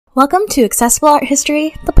Welcome to Accessible Art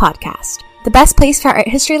History, the podcast, the best place for art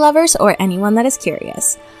history lovers or anyone that is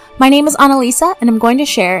curious. My name is Annalisa, and I'm going to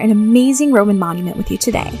share an amazing Roman monument with you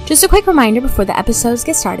today. Just a quick reminder before the episodes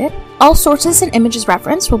get started, all sources and images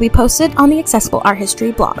referenced will be posted on the Accessible Art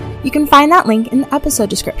History blog. You can find that link in the episode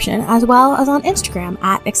description, as well as on Instagram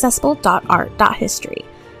at accessible.art.history.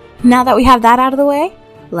 Now that we have that out of the way,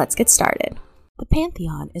 let's get started. The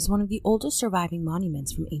Pantheon is one of the oldest surviving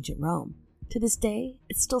monuments from ancient Rome. To this day,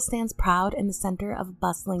 it still stands proud in the center of a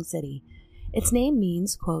bustling city. Its name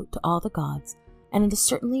means, quote, to all the gods, and it is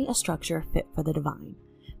certainly a structure fit for the divine.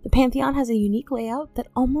 The Pantheon has a unique layout that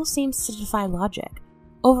almost seems to defy logic.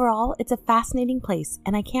 Overall, it's a fascinating place,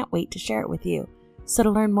 and I can't wait to share it with you. So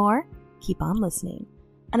to learn more, keep on listening.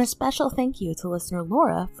 And a special thank you to listener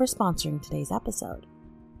Laura for sponsoring today's episode.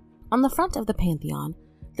 On the front of the Pantheon,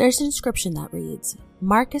 there's an inscription that reads,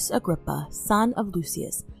 Marcus Agrippa, son of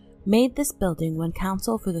Lucius, made this building when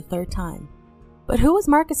consul for the third time. But who was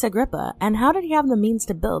Marcus Agrippa, and how did he have the means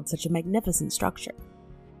to build such a magnificent structure?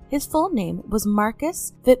 His full name was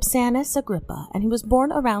Marcus Vipsanus Agrippa, and he was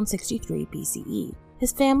born around 63 BCE.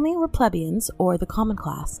 His family were plebeians, or the common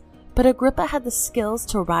class, but Agrippa had the skills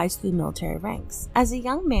to rise through the military ranks. As a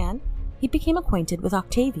young man, he became acquainted with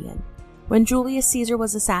Octavian. When Julius Caesar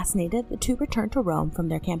was assassinated, the two returned to Rome from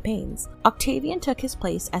their campaigns. Octavian took his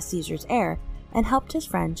place as Caesar's heir, and helped his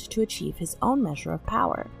friend to achieve his own measure of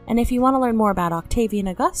power. And if you want to learn more about Octavian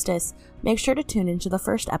Augustus, make sure to tune into the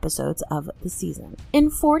first episodes of the season. In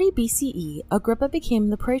 40 BCE, Agrippa became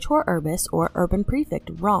the praetor urbis, or urban prefect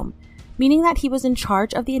of Rome, meaning that he was in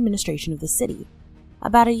charge of the administration of the city.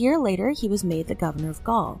 About a year later, he was made the governor of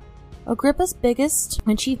Gaul. Agrippa's biggest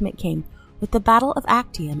achievement came with the Battle of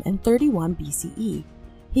Actium in 31 BCE.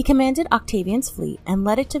 He commanded Octavian's fleet and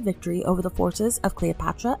led it to victory over the forces of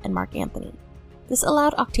Cleopatra and Mark Antony. This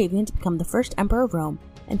allowed Octavian to become the first emperor of Rome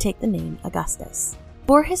and take the name Augustus.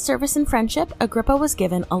 For his service and friendship, Agrippa was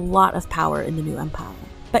given a lot of power in the new empire,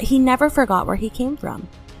 but he never forgot where he came from.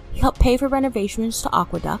 He helped pay for renovations to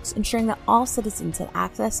aqueducts, ensuring that all citizens had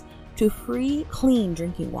access to free, clean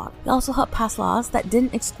drinking water. He also helped pass laws that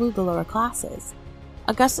didn't exclude the lower classes.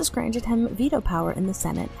 Augustus granted him veto power in the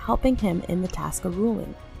Senate, helping him in the task of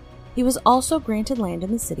ruling. He was also granted land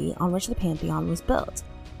in the city on which the Pantheon was built.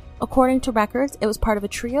 According to records, it was part of a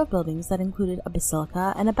trio of buildings that included a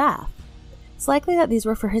basilica and a bath. It's likely that these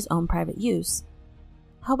were for his own private use.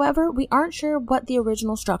 However, we aren't sure what the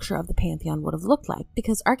original structure of the Pantheon would have looked like,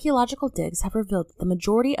 because archaeological digs have revealed that the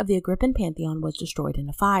majority of the Agrippan Pantheon was destroyed in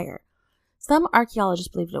a fire. Some archaeologists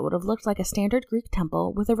believe it would have looked like a standard Greek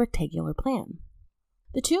temple with a rectangular plan.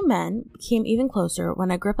 The two men became even closer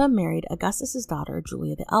when Agrippa married Augustus's daughter,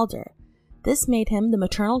 Julia the Elder. This made him the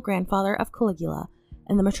maternal grandfather of Caligula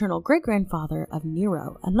and the maternal great-grandfather of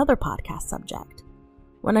Nero, another podcast subject.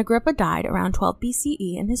 When Agrippa died around 12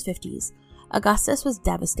 BCE in his 50s, Augustus was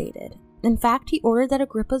devastated. In fact, he ordered that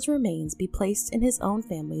Agrippa's remains be placed in his own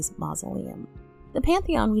family's mausoleum. The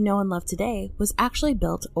Pantheon we know and love today was actually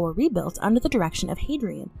built or rebuilt under the direction of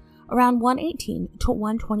Hadrian, around 118 to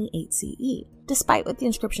 128 CE, despite what the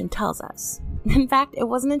inscription tells us. In fact, it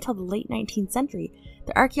wasn't until the late 19th century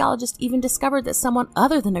that archaeologists even discovered that someone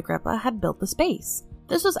other than Agrippa had built the space.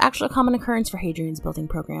 This was actually a common occurrence for Hadrian's building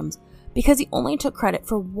programs, because he only took credit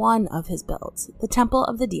for one of his builds, the temple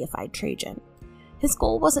of the deified Trajan. His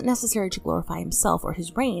goal wasn't necessarily to glorify himself or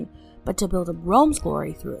his reign, but to build up Rome's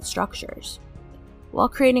glory through its structures. While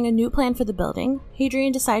creating a new plan for the building,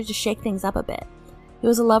 Hadrian decided to shake things up a bit. He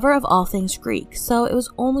was a lover of all things Greek, so it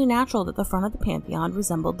was only natural that the front of the Pantheon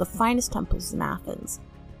resembled the finest temples in Athens.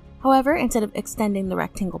 However, instead of extending the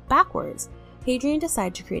rectangle backwards, Hadrian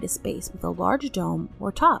decided to create a space with a large dome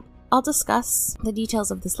or top. I'll discuss the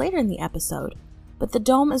details of this later in the episode, but the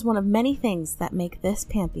dome is one of many things that make this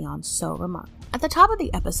Pantheon so remarkable. At the top of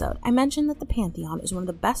the episode, I mentioned that the Pantheon is one of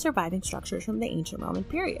the best surviving structures from the ancient Roman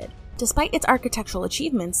period. Despite its architectural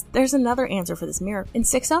achievements, there's another answer for this miracle. In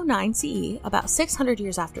 609 CE, about 600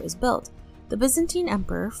 years after it was built, the Byzantine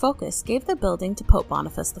Emperor Phocas gave the building to Pope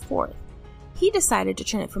Boniface IV. He decided to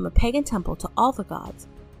turn it from a pagan temple to all the gods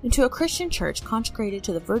into a Christian church consecrated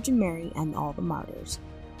to the Virgin Mary and all the martyrs.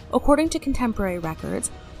 According to contemporary records,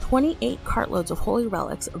 28 cartloads of holy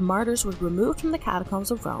relics of martyrs were removed from the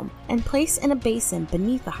catacombs of Rome and placed in a basin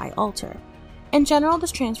beneath the high altar. In general,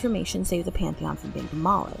 this transformation saved the Pantheon from being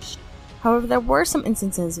demolished. However, there were some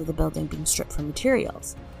instances of the building being stripped from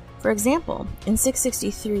materials. For example, in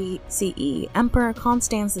 663 CE, Emperor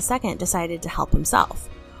Constans II decided to help himself.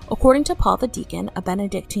 According to Paul the Deacon, a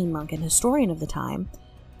Benedictine monk and historian of the time,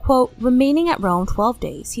 quote, remaining at Rome 12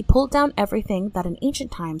 days, he pulled down everything that in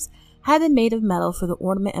ancient times had been made of metal for the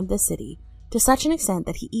ornament of the city, to such an extent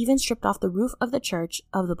that he even stripped off the roof of the Church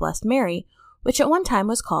of the Blessed Mary, which at one time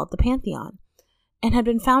was called the Pantheon, and had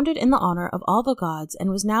been founded in the honor of all the gods, and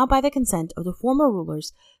was now by the consent of the former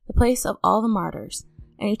rulers the place of all the martyrs.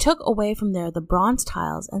 And he took away from there the bronze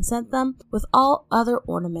tiles and sent them with all other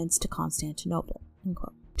ornaments to Constantinople.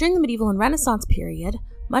 During the medieval and Renaissance period,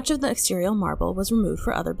 much of the exterior marble was removed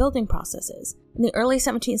for other building processes. In the early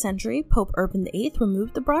 17th century, Pope Urban VIII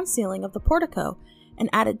removed the bronze ceiling of the portico and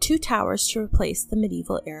added 2 towers to replace the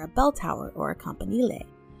medieval-era bell tower, or a campanile.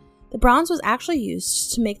 The bronze was actually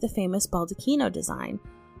used to make the famous baldacchino design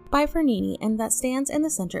by Bernini, and that stands in the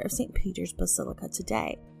center of St. Peter's Basilica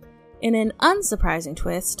today. In an unsurprising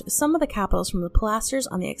twist, some of the capitals from the pilasters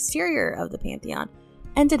on the exterior of the Pantheon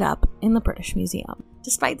ended up in the British Museum.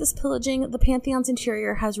 Despite this pillaging, the Pantheon's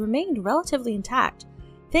interior has remained relatively intact.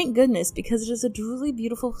 Thank goodness, because it is a truly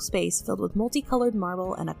beautiful space filled with multicolored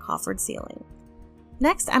marble and a coffered ceiling.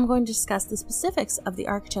 Next, I'm going to discuss the specifics of the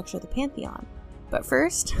architecture of the Pantheon. But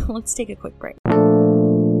first, let's take a quick break.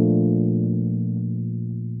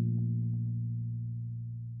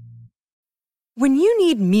 When you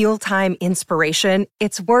need mealtime inspiration,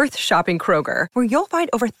 it's worth shopping Kroger, where you'll find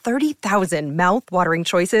over 30,000 mouth-watering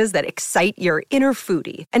choices that excite your inner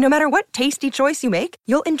foodie. And no matter what tasty choice you make,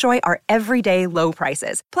 you'll enjoy our everyday low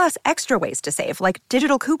prices, plus extra ways to save, like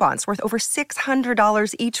digital coupons worth over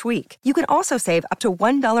 $600 each week. You can also save up to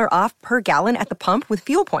 $1 off per gallon at the pump with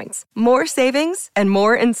fuel points. More savings and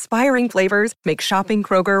more inspiring flavors make shopping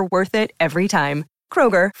Kroger worth it every time.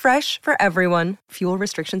 Kroger, fresh for everyone. Fuel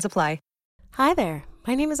restrictions apply. Hi there,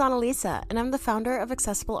 my name is Annalisa, and I'm the founder of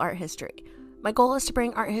Accessible Art History. My goal is to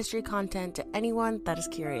bring art history content to anyone that is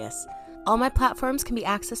curious. All my platforms can be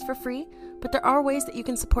accessed for free, but there are ways that you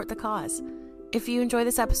can support the cause. If you enjoy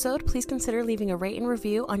this episode, please consider leaving a rate and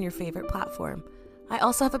review on your favorite platform. I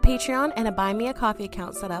also have a Patreon and a Buy Me a Coffee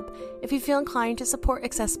account set up if you feel inclined to support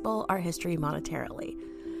Accessible Art History monetarily.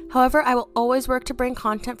 However, I will always work to bring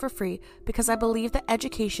content for free because I believe that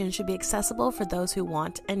education should be accessible for those who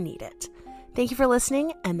want and need it. Thank you for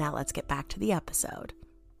listening, and now let's get back to the episode.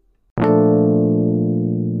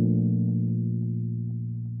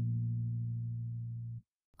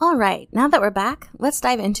 Alright, now that we're back, let's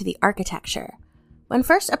dive into the architecture. When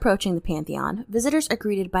first approaching the Pantheon, visitors are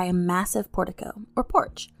greeted by a massive portico, or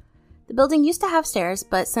porch. The building used to have stairs,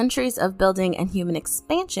 but centuries of building and human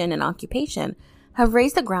expansion and occupation have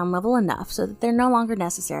raised the ground level enough so that they're no longer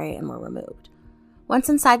necessary and were removed. Once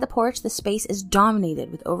inside the porch, the space is dominated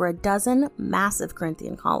with over a dozen massive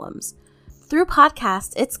Corinthian columns. Through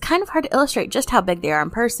podcasts, it's kind of hard to illustrate just how big they are in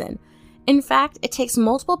person. In fact, it takes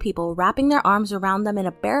multiple people wrapping their arms around them in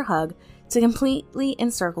a bear hug to completely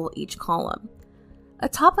encircle each column.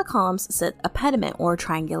 Atop the columns sit a pediment or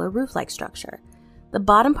triangular roof-like structure. The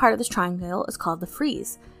bottom part of this triangle is called the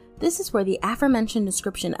frieze. This is where the aforementioned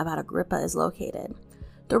description about Agrippa is located.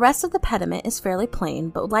 The rest of the pediment is fairly plain,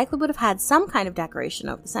 but likely would have had some kind of decoration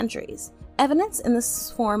over the centuries. Evidence in this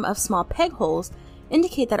form of small peg holes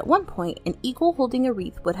indicate that at one point, an eagle holding a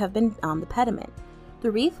wreath would have been on the pediment.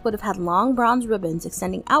 The wreath would have had long bronze ribbons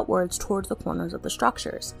extending outwards towards the corners of the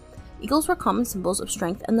structures. Eagles were common symbols of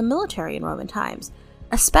strength in the military in Roman times,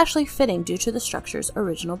 especially fitting due to the structure's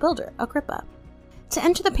original builder, Agrippa. To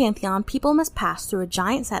enter the Pantheon, people must pass through a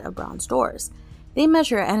giant set of bronze doors. They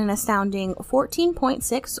measure at an astounding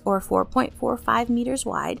 14.6 or 4.45 meters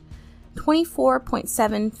wide,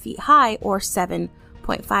 24.7 feet high, or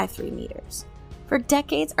 7.53 meters. For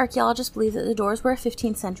decades, archaeologists believed that the doors were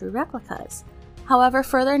 15th century replicas. However,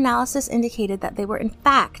 further analysis indicated that they were in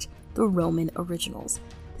fact the Roman originals.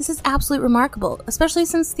 This is absolutely remarkable, especially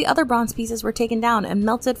since the other bronze pieces were taken down and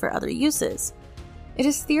melted for other uses. It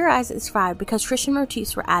is theorized it's fried because Christian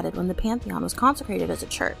motifs were added when the Pantheon was consecrated as a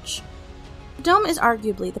church. The dome is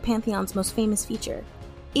arguably the Pantheon's most famous feature.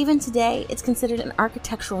 Even today, it's considered an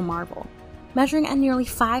architectural marvel. Measuring at nearly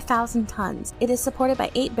 5,000 tons, it is supported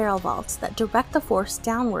by 8 barrel vaults that direct the force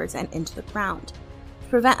downwards and into the ground. To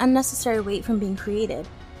prevent unnecessary weight from being created,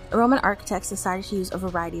 the Roman architects decided to use a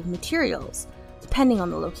variety of materials, depending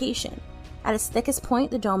on the location. At its thickest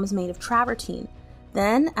point, the dome is made of travertine.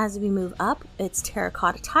 Then, as we move up, it's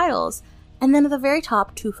terracotta tiles, and then at the very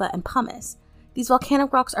top, tufa and pumice. These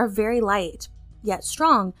volcanic rocks are very light, yet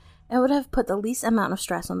strong, and would have put the least amount of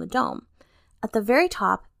stress on the dome. At the very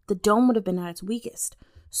top, the dome would have been at its weakest.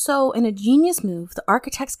 So, in a genius move, the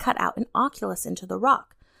architects cut out an oculus into the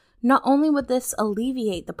rock. Not only would this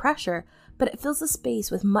alleviate the pressure, but it fills the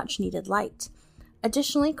space with much needed light.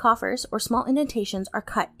 Additionally, coffers or small indentations are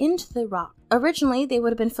cut into the rock. Originally, they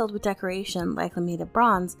would have been filled with decoration, likely made of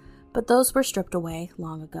bronze, but those were stripped away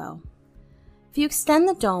long ago. If you extend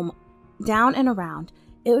the dome down and around,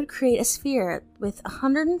 it would create a sphere with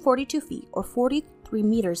 142 feet or 43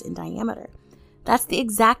 meters in diameter. That's the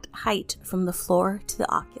exact height from the floor to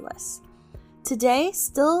the oculus. Today,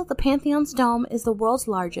 still, the Pantheon's dome is the world's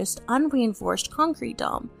largest unreinforced concrete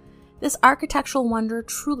dome. This architectural wonder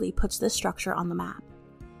truly puts this structure on the map.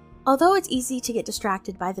 Although it's easy to get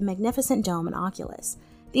distracted by the magnificent dome and oculus,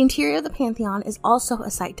 the interior of the Pantheon is also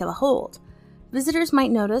a sight to behold. Visitors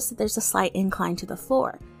might notice that there's a slight incline to the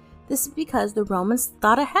floor. This is because the Romans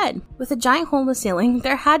thought ahead. With a giant hole in the ceiling,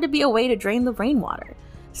 there had to be a way to drain the rainwater.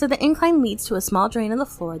 So the incline leads to a small drain in the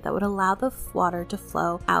floor that would allow the water to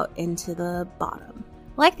flow out into the bottom.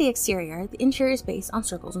 Like the exterior, the interior is based on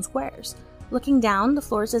circles and squares. Looking down, the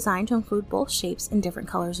floor is designed to include both shapes and different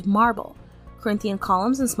colors of marble. Corinthian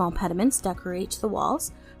columns and small pediments decorate the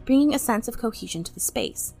walls, bringing a sense of cohesion to the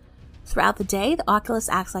space. Throughout the day, the oculus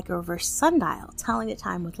acts like a reverse sundial, telling the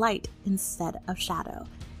time with light instead of shadow.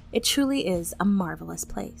 It truly is a marvelous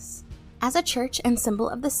place. As a church and symbol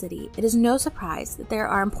of the city, it is no surprise that there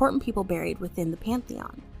are important people buried within the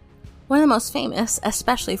Pantheon. One of the most famous,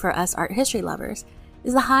 especially for us art history lovers,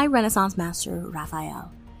 is the high Renaissance master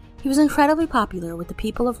Raphael. He was incredibly popular with the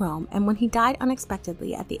people of Rome, and when he died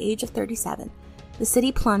unexpectedly at the age of 37, the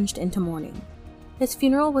city plunged into mourning. His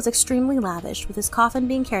funeral was extremely lavish, with his coffin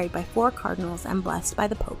being carried by 4 cardinals and blessed by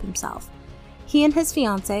the Pope himself. He and his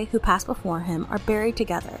fiancée, who passed before him, are buried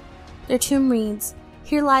together. Their tomb reads,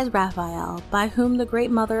 "Here lies Raphael, by whom the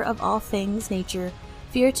great mother of all things, nature,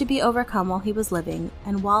 feared to be overcome while he was living,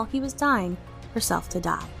 and while he was dying, herself to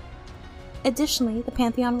die." Additionally, the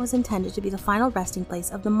Pantheon was intended to be the final resting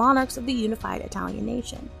place of the monarchs of the unified Italian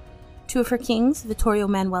nation. 2 of her kings, Vittorio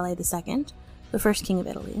Emanuele II, the first king of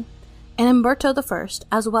Italy, and Umberto I,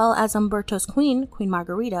 as well as Umberto's queen, Queen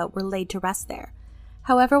Margherita, were laid to rest there.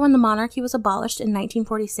 However, when the monarchy was abolished in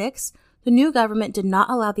 1946, the new government did not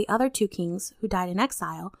allow the other 2 kings, who died in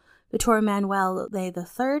exile, Vittorio Emanuele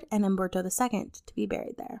III and Umberto II, to be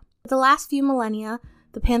buried there. For the last few millennia,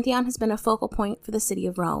 the Pantheon has been a focal point for the city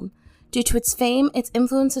of Rome. Due to its fame, its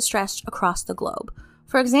influence has stretched across the globe.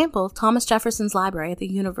 For example, Thomas Jefferson's library at the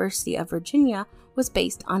University of Virginia was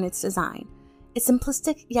based on its design. Its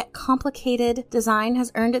simplistic yet complicated design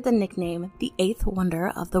has earned it the nickname, the 8th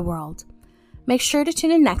wonder of the world. Make sure to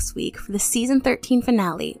tune in next week for the season 13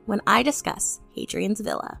 finale when I discuss Hadrian's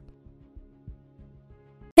Villa.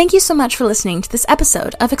 Thank you so much for listening to this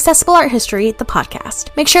episode of Accessible Art History, the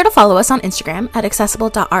podcast. Make sure to follow us on Instagram at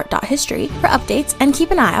accessible.art.history for updates and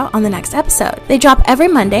keep an eye out on the next episode. They drop every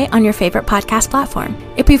Monday on your favorite podcast platform.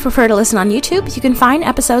 If you prefer to listen on YouTube, you can find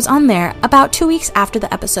episodes on there about 2 weeks after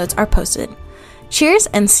the episodes are posted. Cheers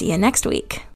and see you next week.